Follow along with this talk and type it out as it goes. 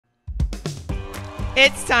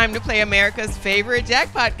It's time to play America's favorite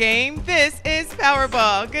jackpot game. This is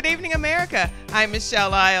Powerball. Good evening, America. I'm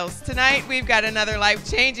Michelle Isles. Tonight, we've got another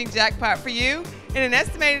life-changing jackpot for you in an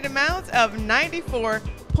estimated amount of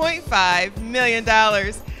 $94.5 million.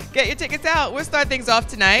 Get your tickets out. We'll start things off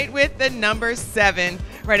tonight with the number 7.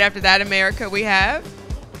 Right after that, America, we have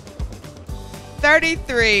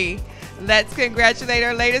 33. Let's congratulate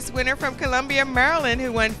our latest winner from Columbia, Maryland,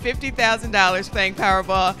 who won $50,000 playing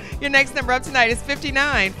Powerball. Your next number up tonight is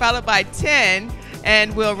 59, followed by 10,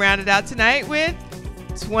 and we'll round it out tonight with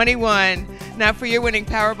 21. Now for your winning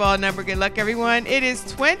Powerball number, good luck everyone. It is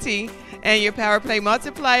 20, and your Power Play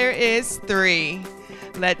multiplier is 3.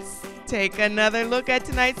 Let's take another look at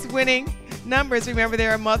tonight's winning numbers. Remember,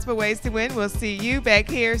 there are multiple ways to win. We'll see you back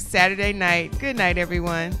here Saturday night. Good night,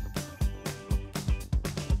 everyone.